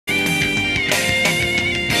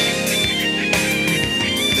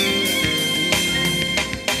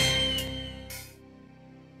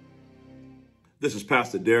This is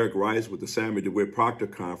Pastor Derek Rice with the Samuel DeWitt Proctor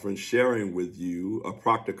Conference, sharing with you a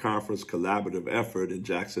Proctor Conference collaborative effort in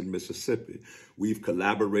Jackson, Mississippi. We've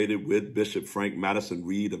collaborated with Bishop Frank Madison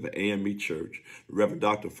Reed of the AME Church, Reverend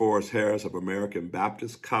Dr. Forrest Harris of American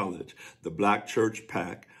Baptist College, the Black Church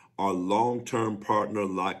PAC, our long-term partner,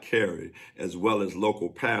 Locke Carey, as well as local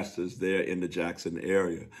pastors there in the Jackson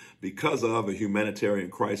area. Because of a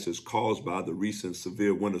humanitarian crisis caused by the recent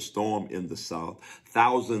severe winter storm in the South,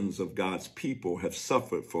 thousands of God's people have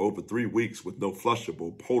suffered for over 3 weeks with no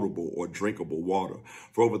flushable, potable, or drinkable water.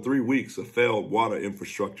 For over 3 weeks, a failed water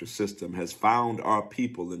infrastructure system has found our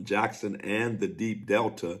people in Jackson and the Deep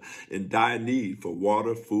Delta in dire need for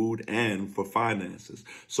water, food, and for finances.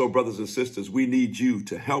 So, brothers and sisters, we need you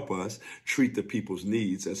to help us treat the people's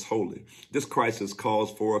needs as holy. This crisis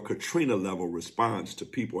calls for a Katrina-level response to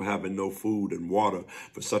people having no food and water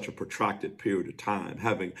for such a protracted period of time.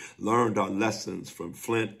 Having learned our lessons from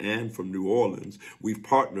Flint and from New Orleans, we've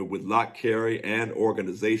partnered with Locke Carey and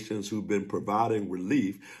organizations who've been providing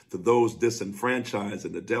relief to those disenfranchised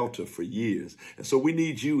in the Delta for years. And so we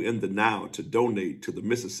need you in the now to donate to the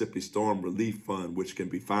Mississippi Storm Relief Fund, which can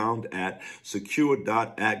be found at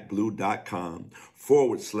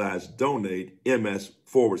secure.actblue.com/donate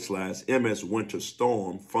MS/MS Winter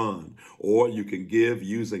Storm Fund. Or you can give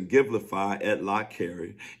using Givelify at Locke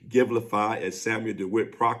Carey, Givelify at Samuel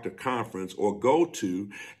DeWitt Proctor Conference, or go to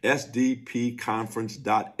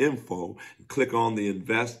sdpconference.info, click on the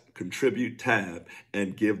Invest, Contribute tab,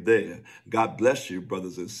 and give there. God bless you,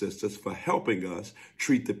 brothers and sisters, for helping us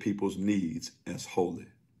treat the people's needs as holy.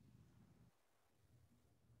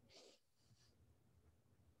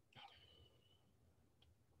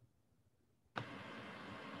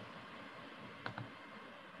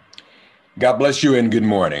 God bless you and good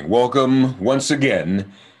morning. Welcome once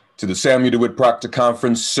again to the Samuel DeWitt Proctor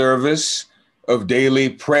Conference service of daily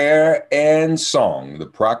prayer and song, the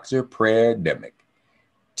Proctor Prayer-demic.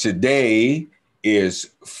 Today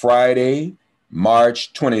is Friday,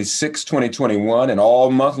 March 26, 2021, and all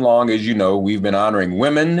month long, as you know, we've been honoring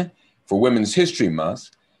women for Women's History Month.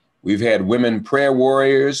 We've had women prayer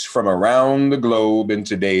warriors from around the globe, and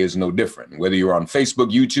today is no different. Whether you're on Facebook,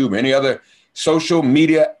 YouTube, or any other social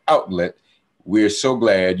media outlet, we're so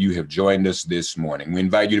glad you have joined us this morning. We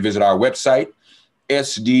invite you to visit our website,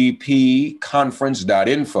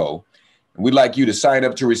 sdpconference.info. We'd like you to sign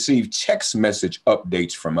up to receive text message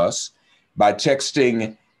updates from us by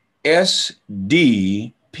texting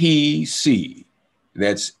SDPC.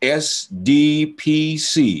 That's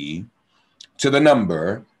SDPC to the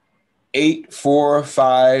number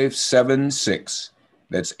 84576.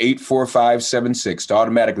 That's 84576 to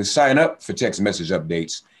automatically sign up for text message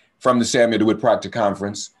updates from the Samuel DeWitt Proctor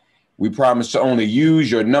Conference. We promise to only use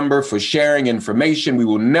your number for sharing information. We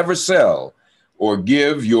will never sell or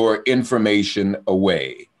give your information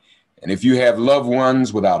away. And if you have loved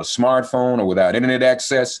ones without a smartphone or without internet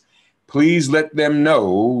access, please let them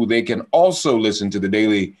know they can also listen to the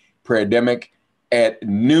Daily Prayer-demic at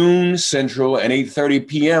noon Central and 8:30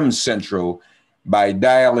 p.m. Central by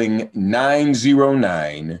dialing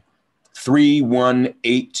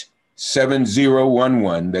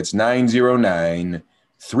 909-318-7011. That's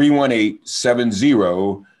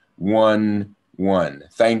 909-318-7011.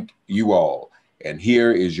 Thank you all. And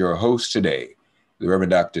here is your host today, the Reverend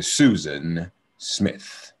Dr. Susan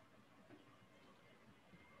Smith.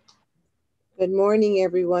 Good morning,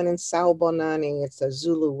 everyone, in Sawubonani. It's a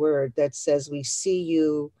Zulu word that says we see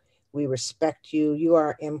you, we respect you, you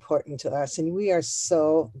are important to us, and we are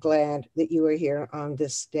so glad that you are here on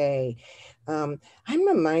this day. I'm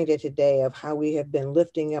reminded today of how we have been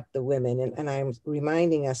lifting up the women, and I'm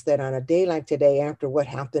reminding us that on a day like today, after what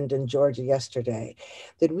happened in Georgia yesterday,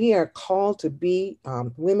 that we are called to be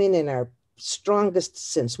women in our strongest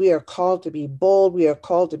sense. We are called to be bold. We are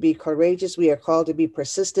called to be courageous. We are called to be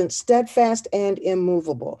persistent, steadfast, and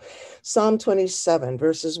immovable. Psalm 27,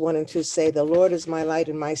 verses 1 and 2 say, "The Lord is my light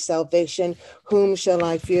and my salvation. Whom shall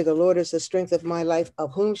I fear? The Lord is the strength of my life.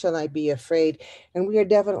 Of whom shall I be afraid?" And we are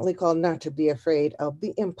definitely called not to be afraid of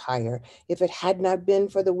the empire. If it had not been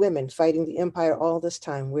for the women fighting the empire all this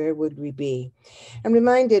time, where would we be? I'm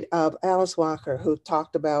reminded of Alice Walker, who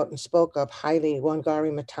talked about and spoke of highly Wangari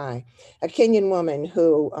Maathai, a Kenyan woman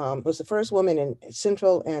who was the first woman in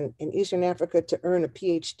Central and in Eastern Africa to earn a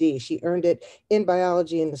PhD. She earned it in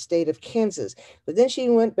biology in the state of Kansas. But then she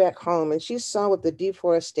went back home and she saw what the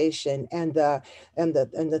deforestation and the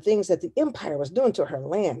things that the empire was doing to her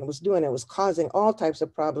land was doing. It was causing all types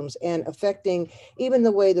of problems and affecting even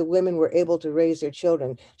the way the women were able to raise their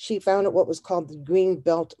children. She founded what was called the Green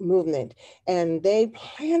Belt Movement, and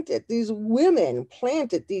these women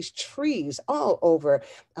planted these trees all over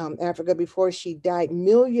Africa, before she died,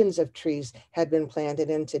 millions of trees had been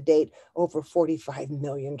planted, and to date, over 45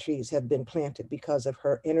 million trees have been planted because of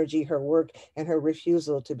her energy, her work, and her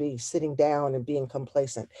refusal to be sitting down and being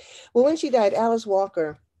complacent. Well, when she died, Alice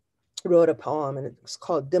Walker wrote a poem, and it's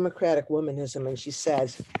called Democratic Womanism, and she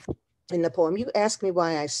says, in the poem, you ask me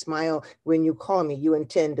why I smile when you call me. You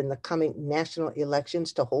intend in the coming national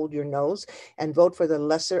elections to hold your nose and vote for the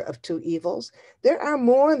lesser of two evils. There are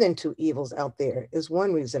more than two evils out there is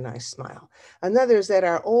one reason I smile. Another is that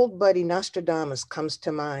our old buddy Nostradamus comes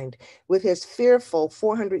to mind with his fearful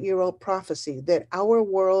 400-year-old prophecy that our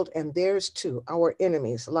world and theirs too, our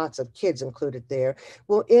enemies, lots of kids included there,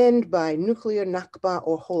 will end by nuclear Nakba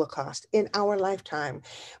or Holocaust in our lifetime,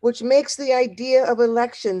 which makes the idea of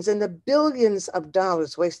elections and the billions of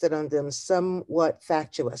dollars wasted on them somewhat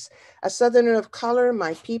fatuous. A Southerner of color,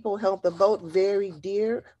 my people held the vote very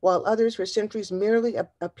dear, while others for centuries merely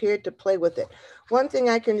appeared to play with it. One thing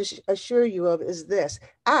I can assure you of is this: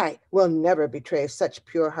 I will never betray such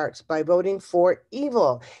pure hearts by voting for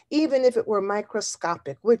evil, even if it were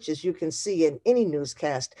microscopic, which, as you can see in any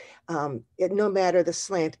newscast, no matter the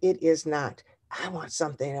slant, it is not. I want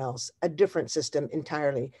something else, a different system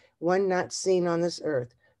entirely, one not seen on this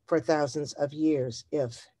earth for thousands of years,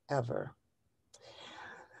 if ever.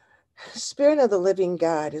 Spirit of the living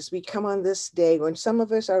God, as we come on this day when some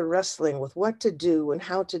of us are wrestling with what to do and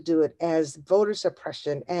how to do it, as voter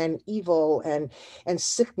suppression and evil and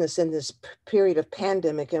sickness in this period of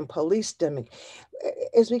pandemic and police demic,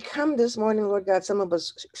 as we come this morning, Lord God, some of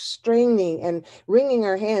us straining and wringing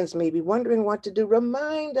our hands, maybe wondering what to do,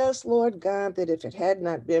 remind us, Lord God, that if it had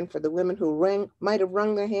not been for the women who might have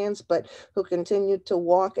wrung their hands, but who continued to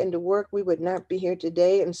walk and to work, we would not be here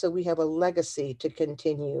today. And so we have a legacy to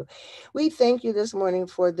continue. We thank you this morning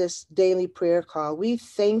for this daily prayer call. We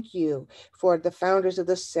thank you for the founders of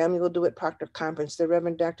the Samuel DeWitt Proctor Conference, the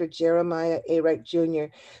Reverend Dr. Jeremiah A. Wright Jr.,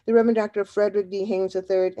 the Reverend Dr. Frederick D. Haynes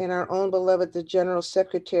III, and our own beloved, the General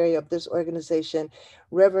Secretary of this organization,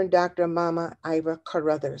 Reverend Dr. Mama Ivor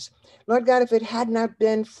Carruthers. Lord God, if it had not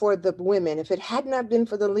been for the women, if it had not been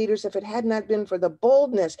for the leaders, if it had not been for the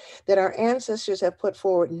boldness that our ancestors have put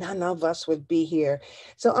forward, none of us would be here.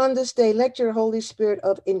 So on this day, let your Holy Spirit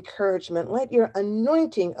of encouragement, let your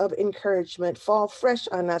anointing of encouragement fall fresh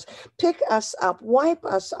on us, pick us up, wipe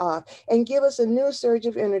us off, and give us a new surge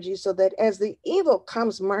of energy so that as the evil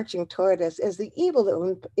comes marching toward us, as the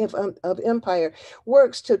evil of empire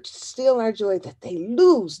works to steal our joy, that they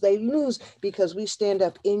lose because we stand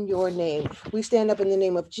up in your name. We stand up in the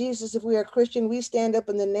name of Jesus. If we are Christian, we stand up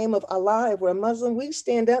in the name of Allah. If we're Muslim, we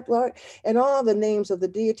stand up, Lord, and all the names of the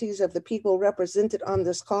deities of the people represented on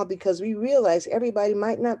this call, because we realize everybody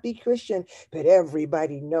might not be Christian, but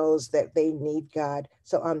everybody knows that they need God.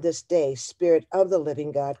 So on this day, Spirit of the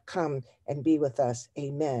living God, come and be with us.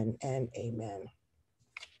 Amen and amen.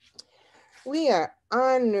 We are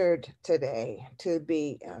honored today to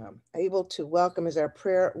be able to welcome as our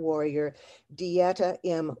prayer warrior, DeEtta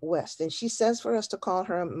M. West. And she says for us to call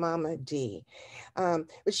her Mama D. But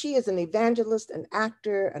she is an evangelist, an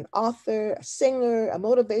actor, an author, a singer, a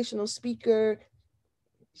motivational speaker.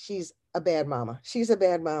 She's a bad mama. She's a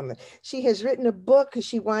bad mama. She has written a book because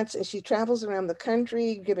she travels around the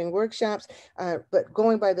country giving workshops, but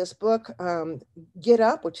going by this book, Get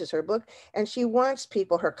Up, which is her book, and she wants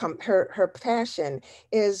people, her passion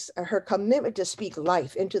is her commitment to speak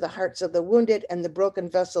life into the hearts of the wounded and the broken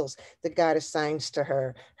vessels that God assigns to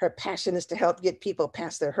her. Her passion is to help get people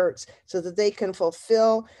past their hurts so that they can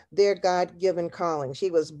fulfill their God-given calling.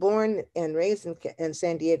 She was born and raised in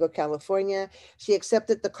San Diego, California. She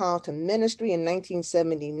accepted the call to ministry in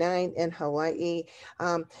 1979 in Hawaii.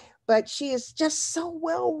 But she is just so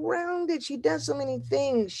well-rounded. She does so many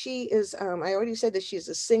things. She is, I already said that she's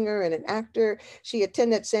a singer and an actor. She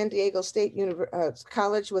attended San Diego State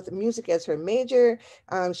College with music as her major.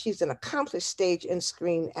 She's an accomplished stage and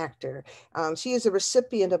screen actor. She is a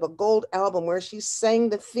recipient of a gold album where she sang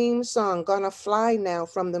the theme song, Gonna Fly Now,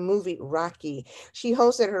 from the movie Rocky. She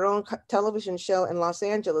hosted her own television show in Los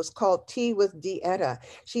Angeles called Tea with DeEtta.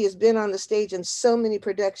 She has been on the stage in so many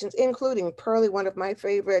productions, including Pearly, one of my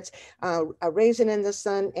favorites, A Raisin in the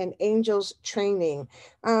Sun, and Angels Training.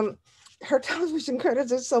 Her television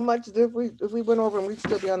credits are so much that if we went over and we'd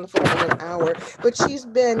still be on the phone in an hour, but she's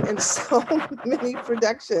been in so many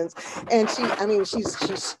productions, and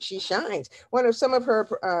she shines. Some of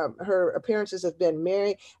her appearances have been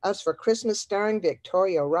Marry Us for Christmas, starring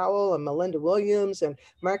Victoria Rowell and Melinda Williams and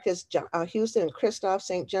Marcus Houston and Christoph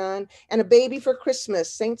St. John, and A Baby for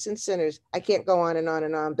Christmas, Saints and Sinners. I can't go on and on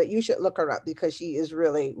and on, but you should look her up because she is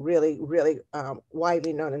really, really, really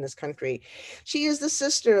widely known in this country. She is the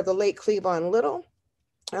sister of the late Cleavon Little,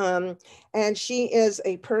 And she is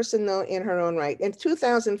a person, though, in her own right. In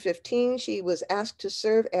 2015, she was asked to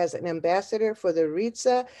serve as an ambassador for the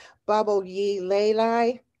Ritsa Baboyi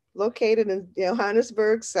Lelai, located in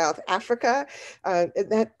Johannesburg, South Africa.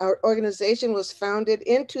 That our organization was founded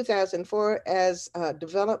in 2004 as a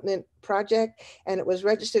development project, and it was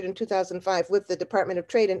registered in 2005 with the Department of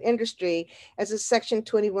Trade and Industry as a Section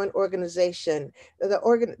 21 organization.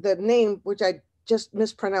 The name, which I just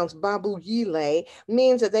mispronounced, Babu Yile,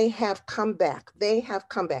 means that they have come back. They have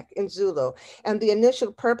come back in Zulu. And the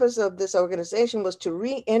initial purpose of this organization was to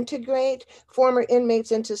reintegrate former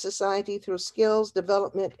inmates into society through skills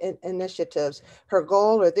development initiatives. Her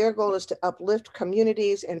goal, or their goal, is to uplift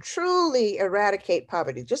communities and truly eradicate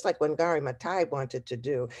poverty, just like Wangari Maathai wanted to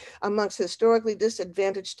do, amongst historically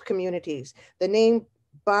disadvantaged communities. The name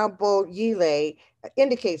Babo Yile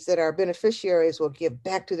indicates that our beneficiaries will give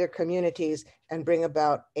back to their communities and bring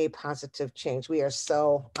about a positive change. We are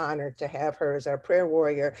so honored to have her as our prayer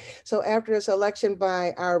warrior. So after his election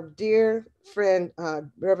by our dear friend,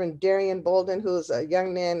 Reverend Darien Bolden, who is a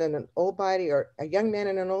young man in an old body, or a young man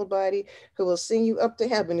in an old body, who will sing you up to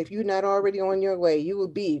heaven. If you're not already on your way, you will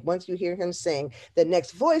be, once you hear him sing. The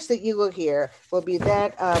next voice that you will hear will be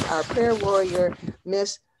that of our prayer warrior,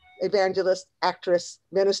 Miss Evangelist, actress,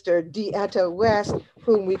 minister DeEtta West,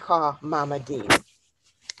 whom we call Mama D.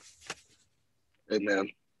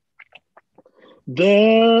 Amen.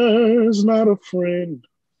 There's not a friend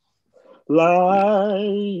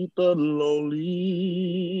like the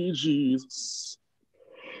lowly Jesus.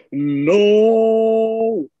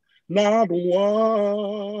 No, not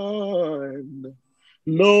one.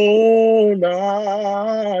 No,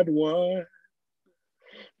 not one.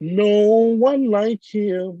 No one like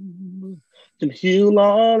him can heal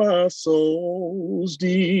all our souls'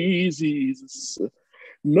 diseases.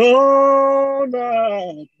 No,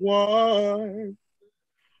 not one.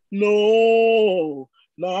 No,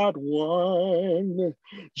 not one.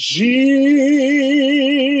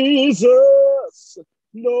 Jesus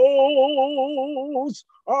knows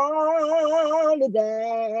all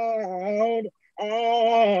about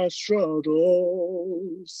our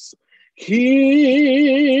struggles.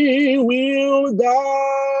 He will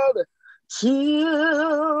guide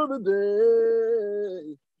till the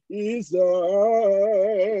day is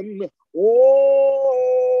done. Oh,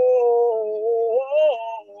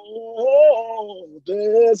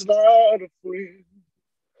 there's not a friend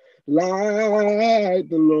like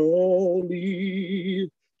the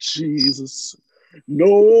lowly Jesus.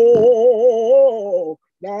 No,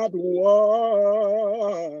 not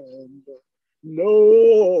one.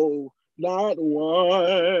 No, not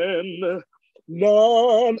one.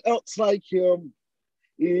 None else like him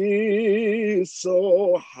is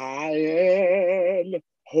so high and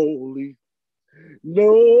holy.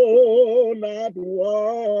 No, not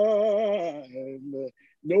one.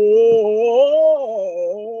 No,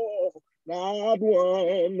 not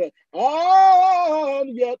one.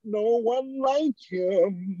 And yet no one like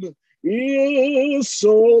him is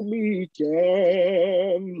so meek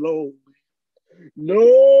and lowly.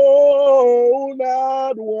 No,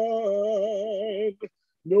 not one.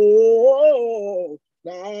 No,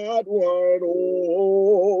 not one.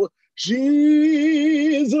 Oh,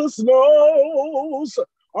 Jesus knows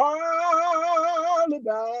all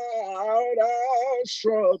about our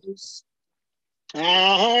struggles,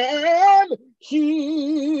 and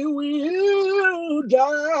he will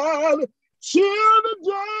guide till the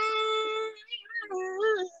day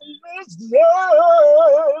is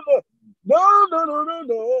done. No, no, no, no,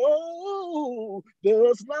 no.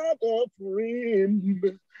 There's not a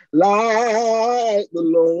friend like the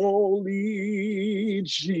lowly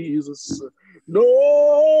Jesus.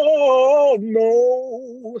 No,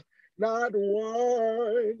 no, not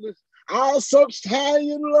one. I searched high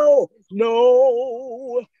and low.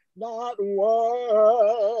 No, not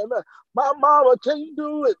one. My mama can't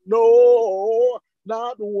do it. No,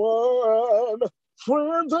 not one.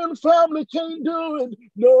 Friends and family can't do it.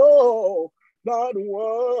 No, not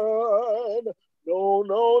one. No,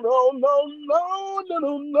 no, no, no, no, no,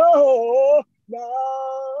 no, no,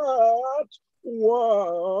 not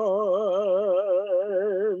one.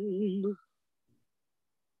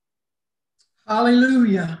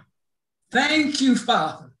 Hallelujah. Thank you,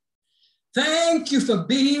 Father. Thank you for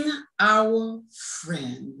being our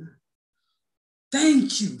friend.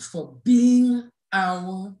 Thank you for being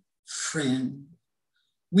our friend.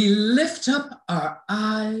 We lift up our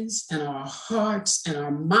eyes and our hearts and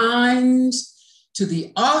our minds to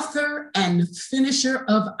the author and finisher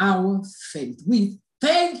of our faith. We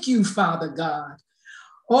thank you, Father God.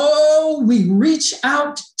 Oh, we reach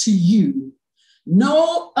out to you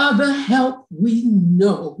No other help we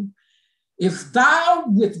know. If thou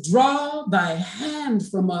withdraw thy hand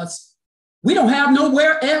from us, we don't have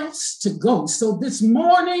nowhere else to go. So this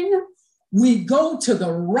morning, we go to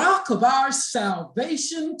the rock of our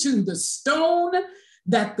salvation, to the stone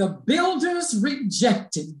that the builders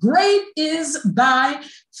rejected. Great is thy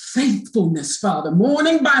faithfulness, Father.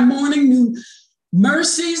 Morning by morning, new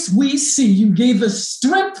mercies we see. You gave us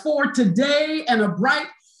strength for today and a bright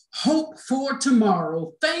hope for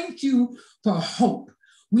tomorrow. Thank you for hope.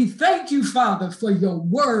 We thank you, Father, for your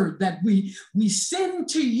word that we send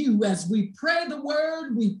to you as we pray the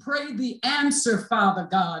word, we pray the answer, Father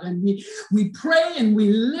God, and we pray and we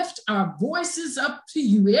lift our voices up to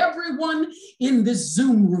you, everyone in this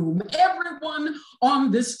Zoom room, everyone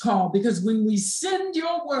on this call, because when we send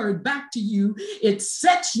your word back to you, it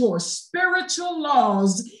sets your spiritual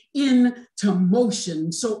laws into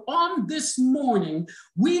motion. So on this morning,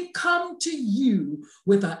 we come to you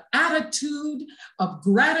with an attitude of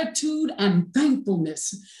gratitude and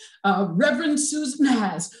thankfulness. Reverend Susan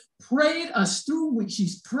has prayed us through.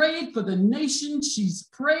 She's prayed for the nation. She's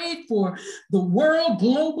prayed for the world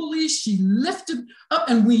globally. She lifted up,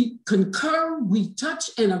 and we concur, we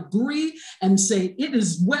touch and agree and say, it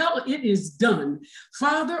is well, it is done.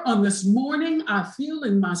 Father, on this morning, I feel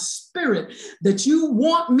in my spirit that you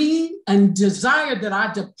want me and desire that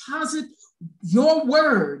I deposit your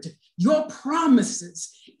word, your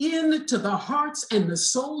promises into the hearts and the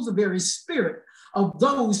souls, the very spirit of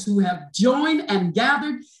those who have joined and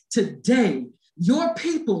gathered today. Your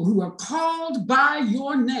people who are called by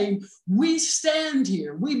your name, we stand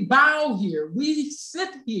here, we bow here, we sit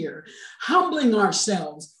here, humbling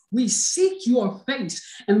ourselves. We seek your face,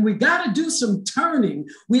 and we got to do some turning.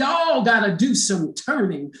 We all got to do some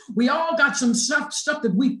turning. We all got some stuff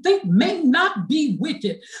that we think may not be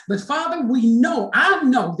wicked. But Father, I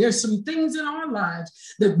know there's some things in our lives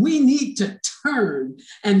that we need to turn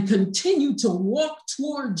and continue to walk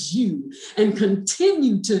towards you and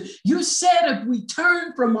continue to, you said if we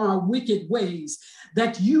turn from our wicked ways,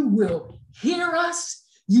 that you will hear us,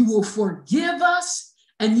 you will forgive us,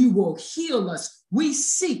 and you will heal us. We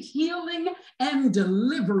seek healing and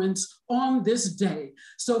deliverance on this day.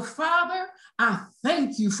 So, Father, I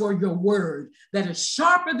thank you for your word that is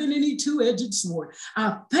sharper than any two-edged sword.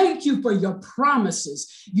 I thank you for your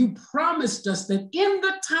promises. You promised us that in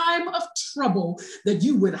the time of trouble that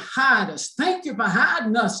you would hide us. Thank you for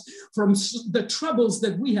hiding us from the troubles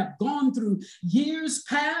that we have gone through years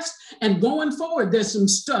past and going forward. There's some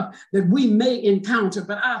stuff that we may encounter,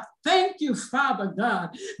 but I thank you, Father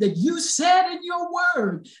God, that you said in your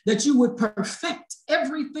word that you would perfect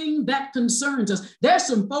everything that concerns us. There's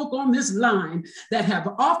some folk on this line that have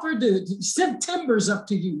offered to send timbers up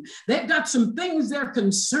to you. They've got some things they're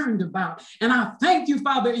concerned about. And I thank you,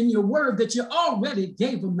 Father, in your word that you already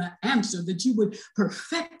gave them the answer, that you would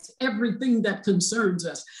perfect everything that concerns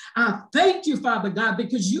us. I thank you, Father God,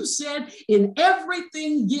 because you said in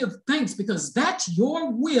everything give thanks, because that's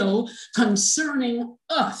your will concerning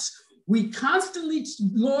us. We constantly,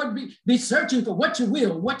 Lord, be searching for what you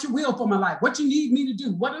will for my life, what you need me to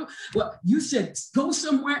do. Well, you said, go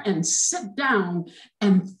somewhere and sit down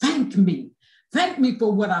and thank me. Thank me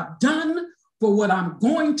for what I've done, for what I'm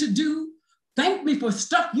going to do. Thank me for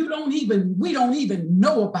stuff we don't even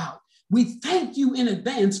know about. We thank you in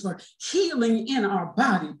advance for healing in our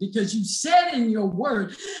body, because you said in your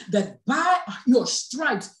word that by your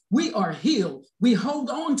stripes, we are healed. We hold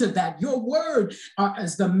on to that. Your word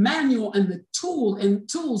as the manual and the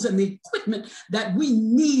tools and the equipment that we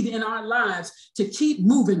need in our lives to keep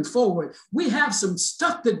moving forward. We have some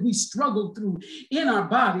stuff that we struggle through in our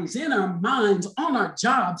bodies, in our minds, on our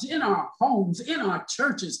jobs, in our homes, in our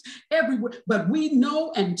churches, everywhere. But we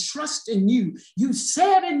know and trust in you. You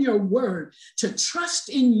said in your word to trust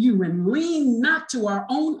in you and lean not to our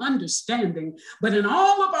own understanding, but in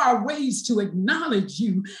all of our ways to acknowledge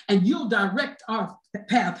you, and you'll direct our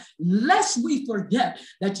path, lest we forget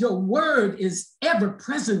that your word is ever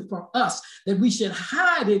present for us, that we should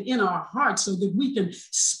hide it in our hearts so that we can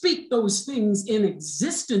speak those things in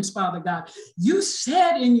existence, Father God. You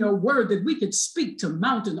said in your word that we could speak to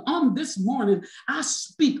mountains. On this morning, I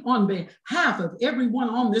speak on behalf of everyone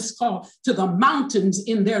on this call to the mountains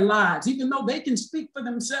in their lives, even though they can speak for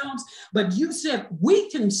themselves, but you said we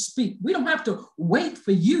can speak. We don't have to wait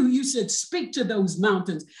for you. You said speak to those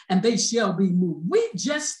mountains and they shall be moved. We We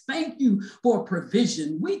just thank you for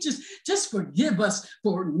provision. We just forgive us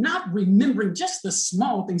for not remembering just the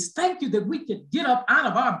small things. Thank you that we could get up out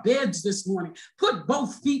of our beds this morning, put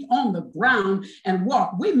both feet on the ground and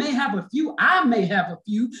walk. I may have a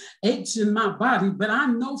few aches in my body, but I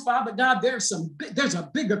know, Father God, there's a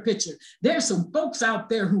bigger picture. There's some folks out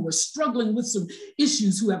there who are struggling with some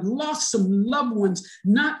issues, who have lost some loved ones,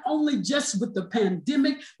 not only just with the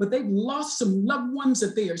pandemic, but they've lost some loved ones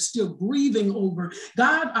that they are still grieving over.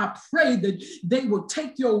 God, I pray that they will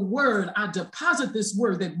take your word. I deposit this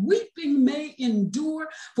word that weeping may endure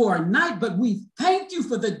for a night, but we thank you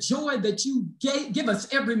for the joy that you give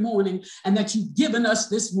us every morning and that you've given us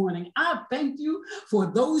this morning. I thank you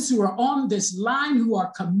for those who are on this line who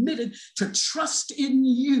are committed to trust in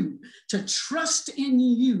you,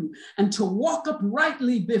 and to walk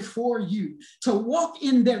uprightly before you, to walk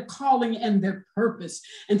in their calling and their purpose,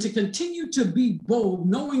 and to continue to be bold,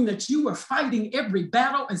 knowing that you are fighting every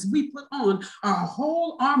battle as we put on our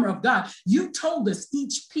whole armor of God. You told us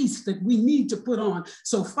each piece that we need to put on.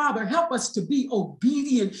 So, Father, help us to be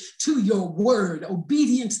obedient to your word.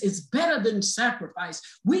 Obedience is better than sacrifice.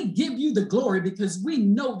 We give you the glory because we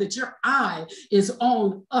know that your eye is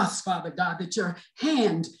on us, Father God, that your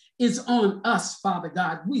hand is on us, Father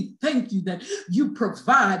God. We thank you that you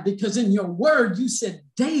provide, because in your word you said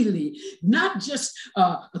daily, not just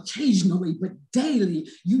occasionally, but daily,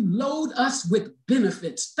 you load us with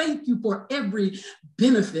benefits. Thank you for every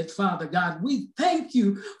benefit, Father God. We thank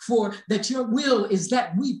you for that your will is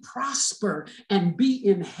that we prosper and be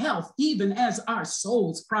in health, even as our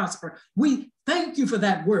souls prosper. We thank you for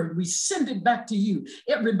that word. We send it back to you.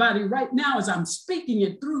 Everybody right now, as I'm speaking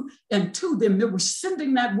it through and to them, that we're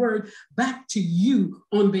sending that word back to you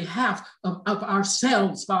on behalf of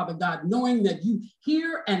ourselves, Father God, knowing that you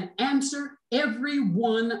hear and answer every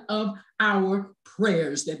one of our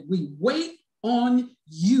prayers, that we wait on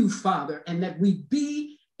you, Father, and that we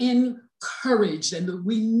be encouraged, and that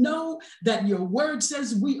we know that your word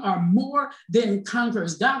says we are more than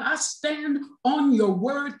conquerors. God, I stand on your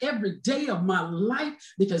word every day of my life,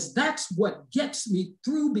 because that's what gets me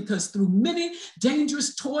through, because through many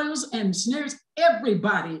dangerous toils and snares,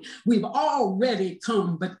 everybody, we've already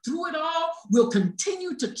come, but through it all, we'll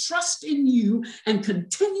continue to trust in you and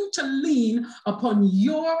continue to lean upon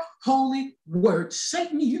your holy word.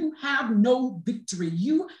 Satan, you have no victory.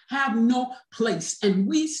 You have no place. And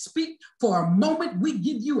we speak for a moment. We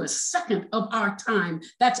give you a second of our time.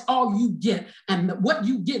 That's all you get. And what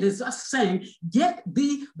you get is us saying, get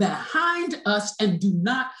thee behind us and do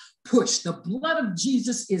not push. The blood of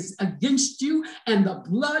Jesus is against you, and the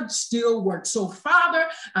blood still works. So, Father,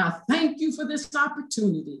 I thank you for this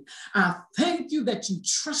opportunity. I thank you that you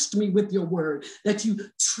trust me with your word, that you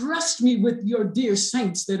trust me with your dear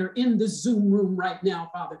saints that are in this Zoom room right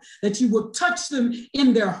now, Father, that you will touch them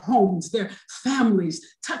in their homes, their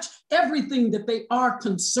families, touch everything that they are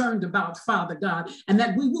concerned about, Father God, and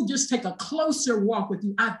that we will just take a closer walk with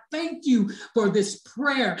you. I thank you for this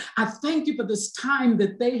prayer. I thank you for this time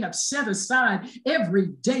that they have set aside every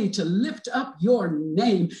day to lift up your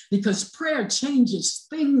name, because prayer changes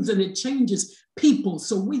things and it changes people.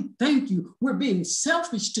 So we thank you. We're being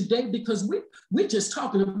selfish today because we're just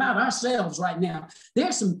talking about ourselves right now.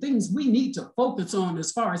 There's some things we need to focus on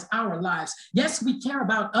as far as our lives. Yes, we care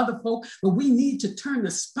about other folk, but we need to turn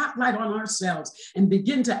the spotlight on ourselves and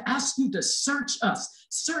begin to ask you to search us.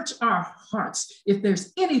 Search our hearts. If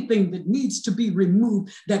there's anything that needs to be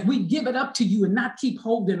removed, that we give it up to you and not keep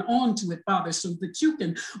holding on to it, Father, so that you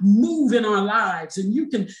can move in our lives and you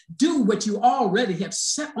can do what you already have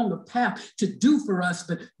set on the path to do for us.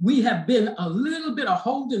 But we have been a little bit of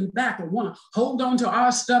holding back or want to hold on to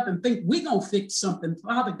our stuff and think we're going to fix something.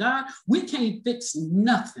 Father God, we can't fix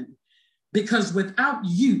nothing, because without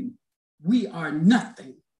you, we are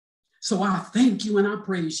nothing. So I thank you and I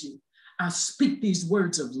praise you. I speak these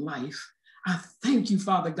words of life. I thank you,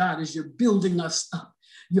 Father God, as you're building us up.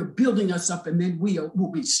 You're building us up, and then we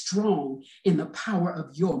will be strong in the power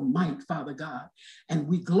of your might, Father God. And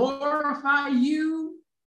we glorify you.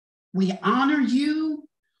 We honor you.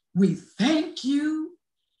 We thank you.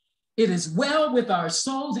 It is well with our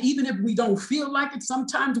souls, even if we don't feel like it.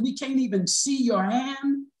 Sometimes we can't even see your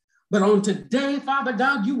hand. But on today, Father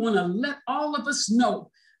God, you want to let all of us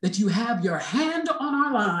know that you have your hand on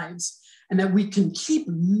our lives, and that we can keep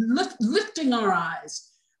lifting our eyes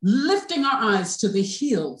to the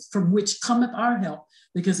hills from which cometh our help,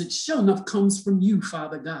 because it sure enough comes from you,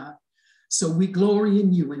 Father God.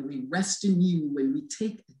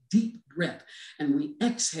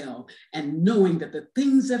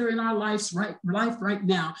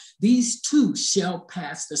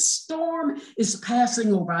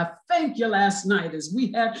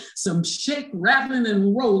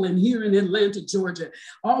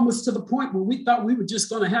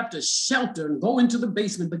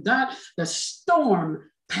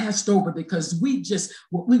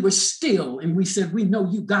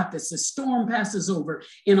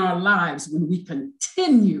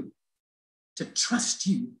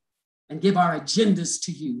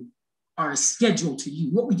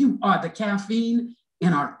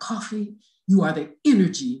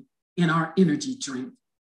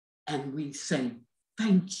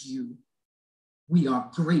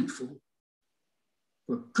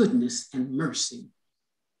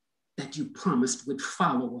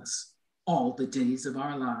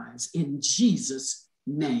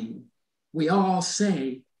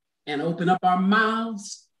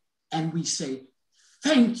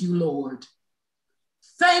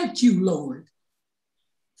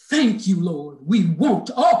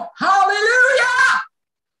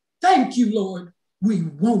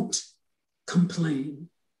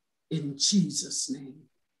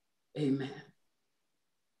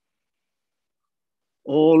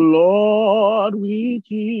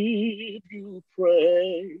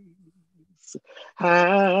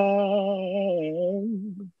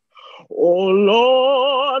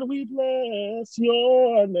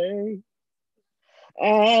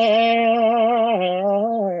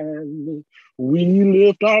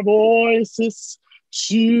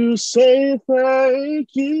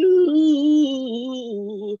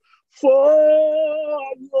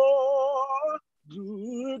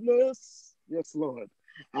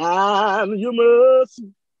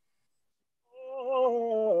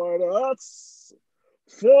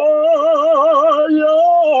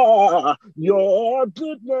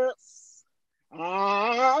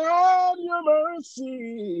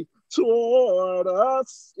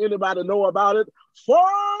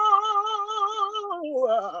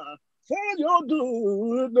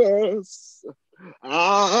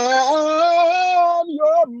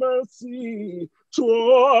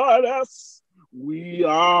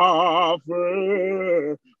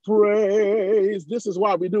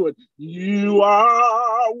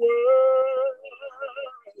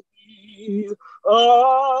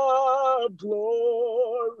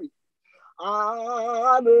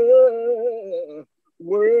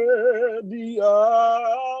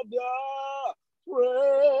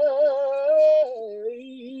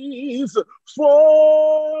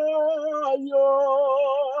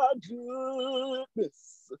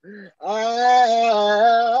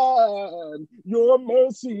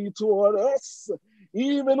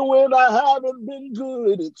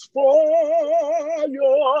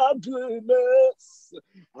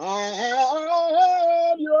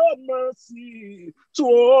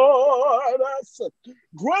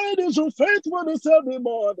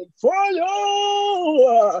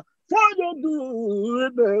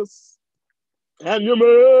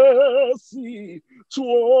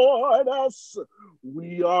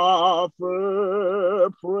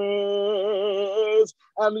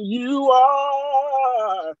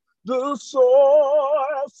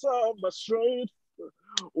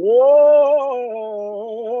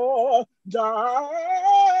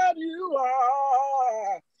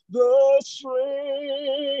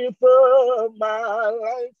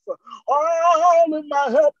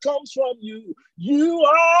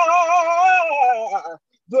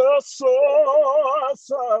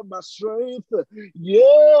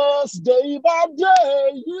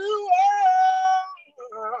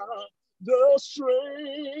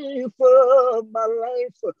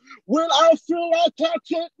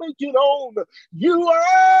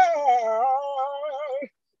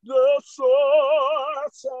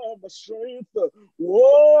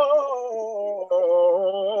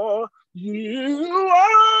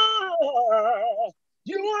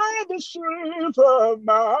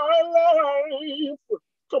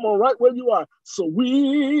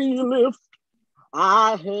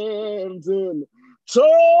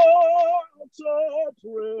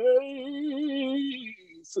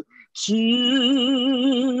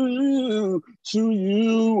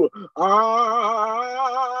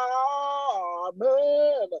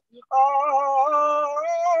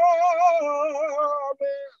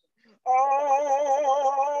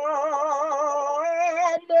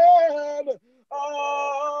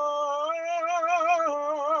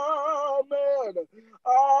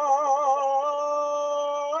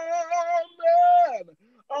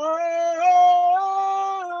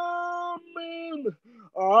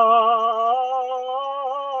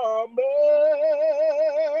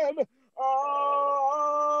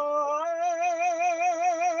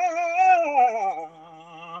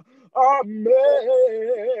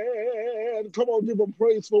 Come on, give him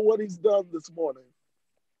praise for what he's done this morning.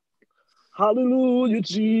 Hallelujah,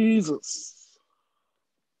 Jesus.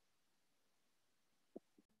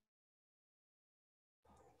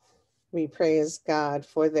 We praise God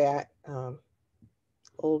for that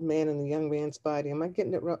old man and the young man's body. Am I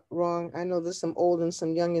getting it wrong? I know there's some old and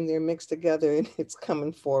some young in there mixed together, and it's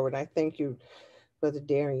coming forward. I thank you, Brother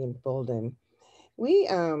Darien Bolden. We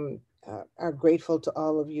are grateful to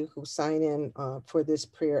all of you who sign in for this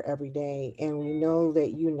prayer every day. And we know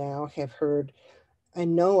that you now have heard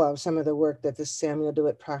and know of some of the work that the Samuel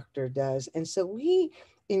DeWitt Proctor does. And so we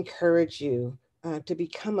encourage you to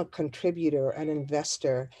become a contributor, an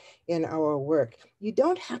investor in our work. You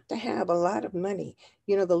don't have to have a lot of money.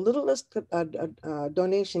 You know, the littlest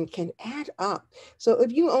donation can add up. So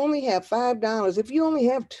if you only have $5, if you only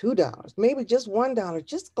have $2, maybe just $1,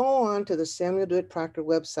 just go on to the Samuel DeWitt Proctor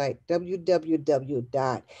website,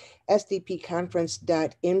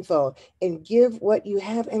 www.sdpconference.info, and give what you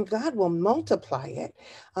have, and God will multiply it.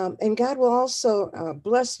 And God will also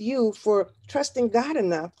bless you for trusting God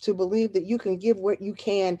enough to believe that you can give what you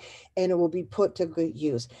can and it will be put to good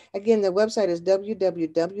use. Again, the website is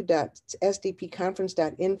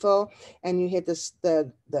www.sdpconference.info, and you hit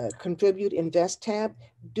the Contribute Invest tab.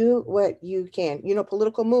 Do what you can. You know,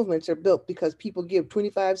 political movements are built because people give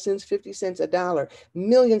 25 cents, 50 cents, $1.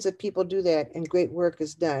 Millions of people do that, and great work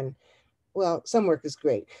is done. Well, some work is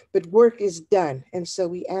great, but work is done. And so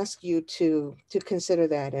we ask you to consider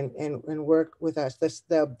that and work with us.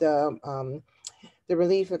 The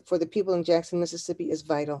relief for the people in Jackson, Mississippi is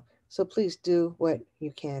vital. So please do what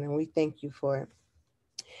you can, and we thank you for it.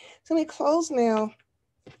 So we close now.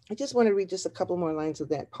 I just want to read just a couple more lines of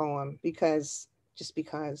that poem because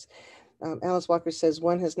Alice Walker says,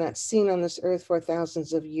 one has not seen on this earth for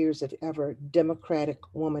thousands of years, if ever, democratic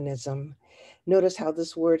womanism. Notice how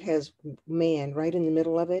this word has man right in the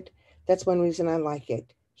middle of it. That's one reason I like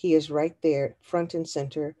it. He is right there, front and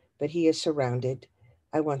center, but he is surrounded.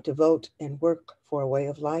 I want to vote and work for a way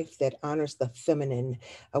of life that honors the feminine,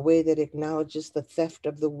 a way that acknowledges the theft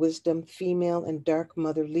of the wisdom female and dark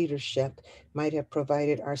mother leadership might have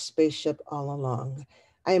provided our spaceship all along.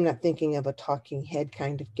 I am not thinking of a talking head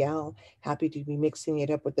kind of gal, happy to be mixing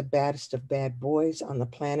it up with the baddest of bad boys on the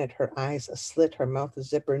planet, her eyes a slit, her mouth a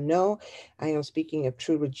zipper. No, I am speaking of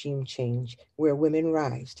true regime change, where women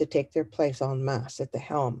rise to take their place en masse at the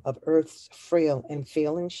helm of Earth's frail and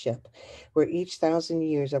failing ship, where each 1,000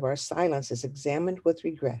 years of our silence is examined with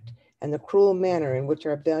regret, and the cruel manner in which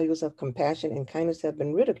our values of compassion and kindness have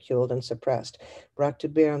been ridiculed and suppressed, brought to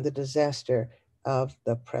bear on the disaster of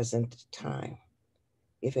the present time.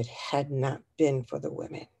 If it had not been for the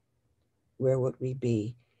women, where would we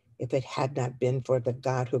be? If it had not been for the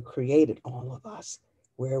God who created all of us,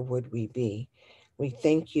 where would we be? We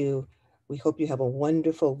thank you. We hope you have a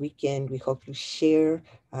wonderful weekend. We hope you share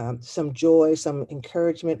some joy, some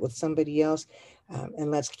encouragement with somebody else.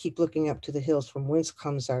 And let's keep looking up to the hills from whence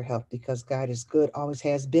comes our help, because God is good, always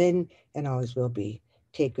has been, and always will be.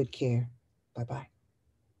 Take good care. Bye-bye.